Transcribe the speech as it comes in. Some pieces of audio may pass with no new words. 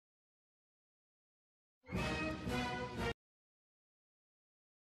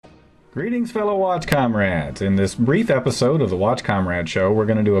Greetings, fellow watch comrades. In this brief episode of the Watch Comrade Show, we're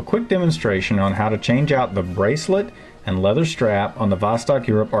going to do a quick demonstration on how to change out the bracelet and leather strap on the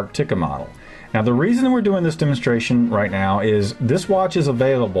Vostok-Europe Arktika model. Now, the reason we're doing this demonstration right now is this watch is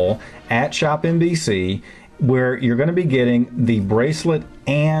available at Shop NBC, where you're going to be getting the bracelet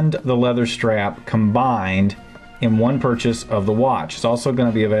and the leather strap combined in one purchase of the watch. It's also going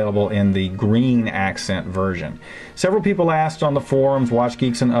to be available in the green accent version. Several people asked on the forums, Watch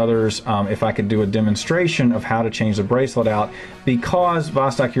Geeks and others, if I could do a demonstration of how to change the bracelet out, because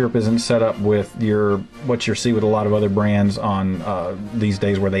Vostok-Europe isn't set up with what you see with a lot of other brands on these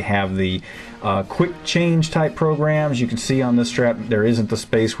days, where they have the quick change type programs. You can see on this strap there isn't the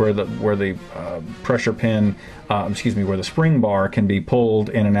space where the pressure pin, where the spring bar can be pulled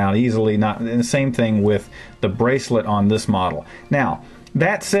in and out easily. And the same thing with the bracelet on this model. Now,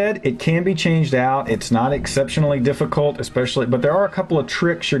 that said, it can be changed out. It's not exceptionally difficult, but there are a couple of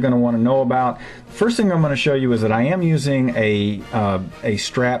tricks you're going to want to know about. First thing I'm going to show you is that I am using a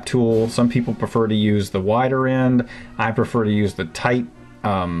strap tool. Some people prefer to use the wider end. I prefer to use the tight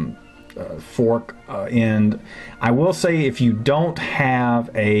fork end. I will say, if you don't have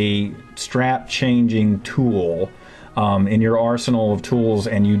a strap changing tool in your arsenal of tools,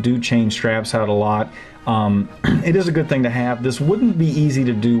 and you do change straps out a lot, it is a good thing to have. This wouldn't be easy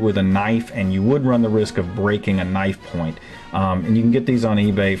to do with a knife, and you would run the risk of breaking a knife point. And you can get these on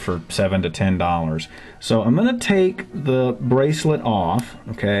eBay for $7 to $10. So I'm going to take the bracelet off.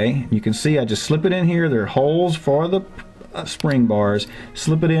 Okay, you can see I just slip it in here. There are holes for the spring bars.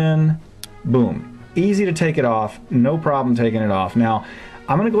 Slip it in, boom. Easy to take it off, no problem taking it off. Now,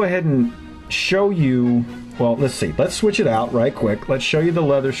 I'm going to go ahead and show you, well, let's see. Let's switch it out right quick. Let's show you the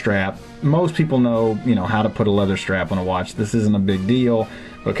leather strap. Most people know, how to put a leather strap on a watch. This isn't a big deal.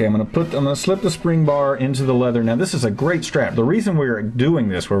 Okay, I'm gonna slip the spring bar into the leather. Now, this is a great strap. The reason we're doing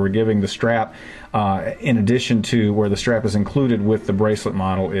this, where we're giving the strap in addition to where the strap is included with the bracelet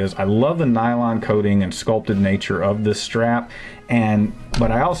model, is I love the nylon coating and sculpted nature of this strap,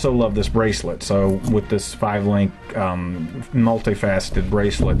 but I also love this bracelet. So with this 5-link multifaceted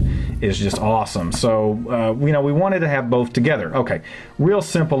bracelet is just awesome. So we wanted to have both together. Okay, real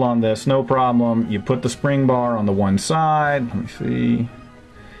simple on this, no problem. You put the spring bar on the one side. Let me see.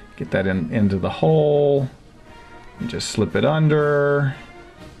 Get that into the hole. You just slip it under.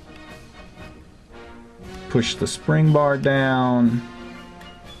 Push the spring bar down.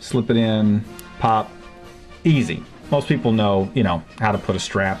 Slip it in. Pop. Easy. Most people know, how to put a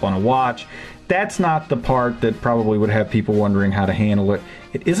strap on a watch. That's not the part that probably would have people wondering how to handle it.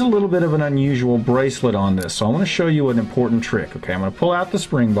 It is a little bit of an unusual bracelet on this, so I want to show you an important trick. Okay, I'm going to pull out the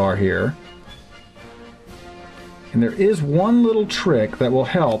spring bar here. And there is one little trick that will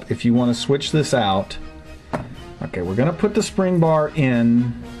help if you want to switch this out. Okay, we're going to put the spring bar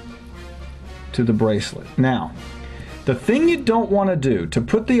in to the bracelet. Now, the thing you don't want to do to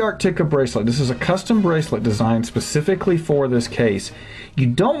put the Arktika bracelet, this is a custom bracelet designed specifically for this case, you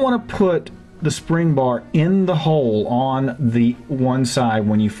don't want to put the spring bar in the hole on the one side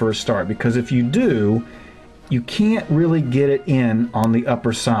when you first start, because if you do, you can't really get it in on the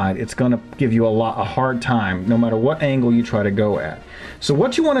upper side. It's going to give you a hard time no matter what angle you try to go at. So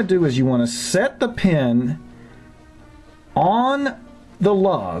what you want to do is you want to set the pin on the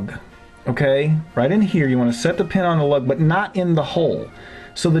lug. Okay, right in here, you want to set the pin on the lug, but not in the hole,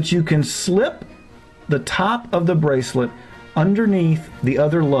 so that you can slip the top of the bracelet underneath the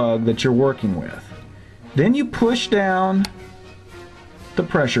other lug that you're working with. Then you push down the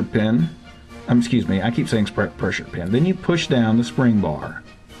pressure pin. I keep saying pressure pin. Then you push down the spring bar.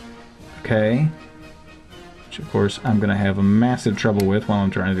 Okay, which of course I'm going to have a massive trouble with while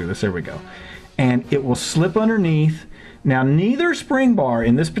I'm trying to do this. There we go. And it will slip underneath. Now, neither spring bar,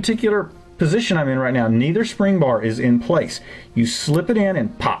 in this particular position I'm in right now, neither spring bar is in place. You slip it in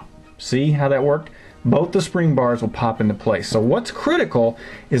and pop. See how that worked? Both the spring bars will pop into place. So what's critical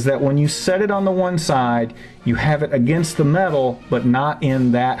is that when you set it on the one side, you have it against the metal, but not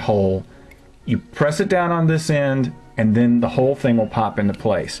in that hole. You press it down on this end, and then the whole thing will pop into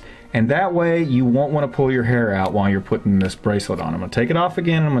place. And that way, you won't want to pull your hair out while you're putting this bracelet on. I'm going to take it off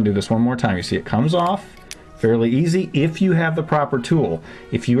again, and I'm going to do this one more time. You see it comes off. Fairly easy if you have the proper tool.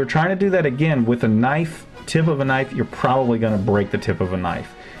 If you are trying to do that again with a knife, tip of a knife, you're probably going to break the tip of a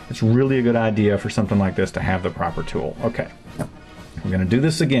knife. It's really a good idea for something like this to have the proper tool. Okay, we're going to do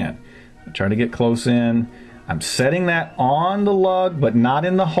this again. Try to get close in. I'm setting that on the lug, but not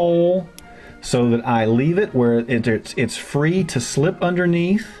in the hole, so that I leave it where it's free to slip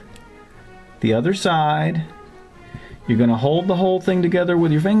underneath the other side. You're going to hold the whole thing together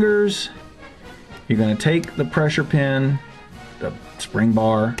with your fingers. you're going to take the pressure pin, the spring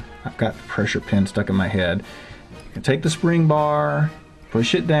bar. I've got the pressure pin stuck in my head. You can take the spring bar,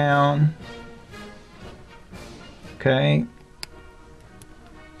 push it down, okay,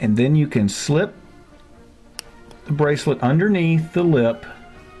 and then you can slip the bracelet underneath the lip,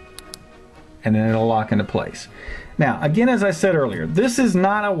 and then it'll lock into place. Now, again, as I said earlier, this is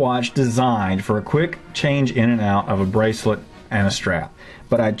not a watch designed for a quick change in and out of a bracelet and a strap.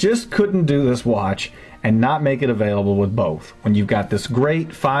 But I just couldn't do this watch and not make it available with both. When you've got this great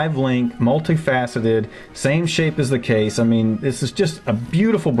 5-link, multifaceted, same shape as the case. I mean, this is just a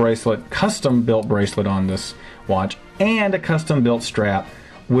beautiful bracelet, custom-built bracelet on this watch, and a custom-built strap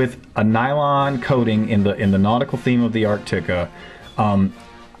with a nylon coating in the nautical theme of the Arktika.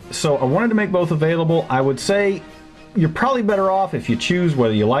 So I wanted to make both available. I would say you're probably better off if you choose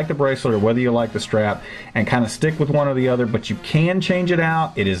whether you like the bracelet or whether you like the strap and kind of stick with one or the other, but you can change it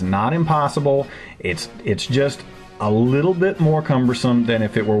out. It is not impossible. It's just a little bit more cumbersome than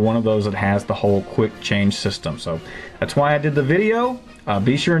if it were one of those that has the whole quick change system. So that's why I did the video.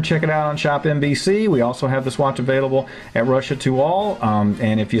 Be sure and check it out on Shop NBC. We also have this watch available at Russia to All.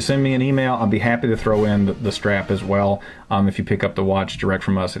 And if you send me an email, I'll be happy to throw in the strap as well if you pick up the watch direct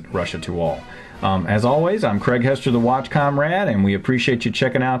from us at Russia to All. As always, I'm Craig Hester, the Watch Comrade, and we appreciate you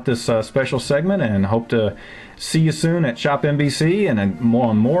checking out this special segment and hope to see you soon at Shop NBC and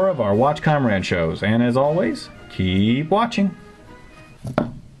more of our Watch Comrade shows. And as always, keep watching.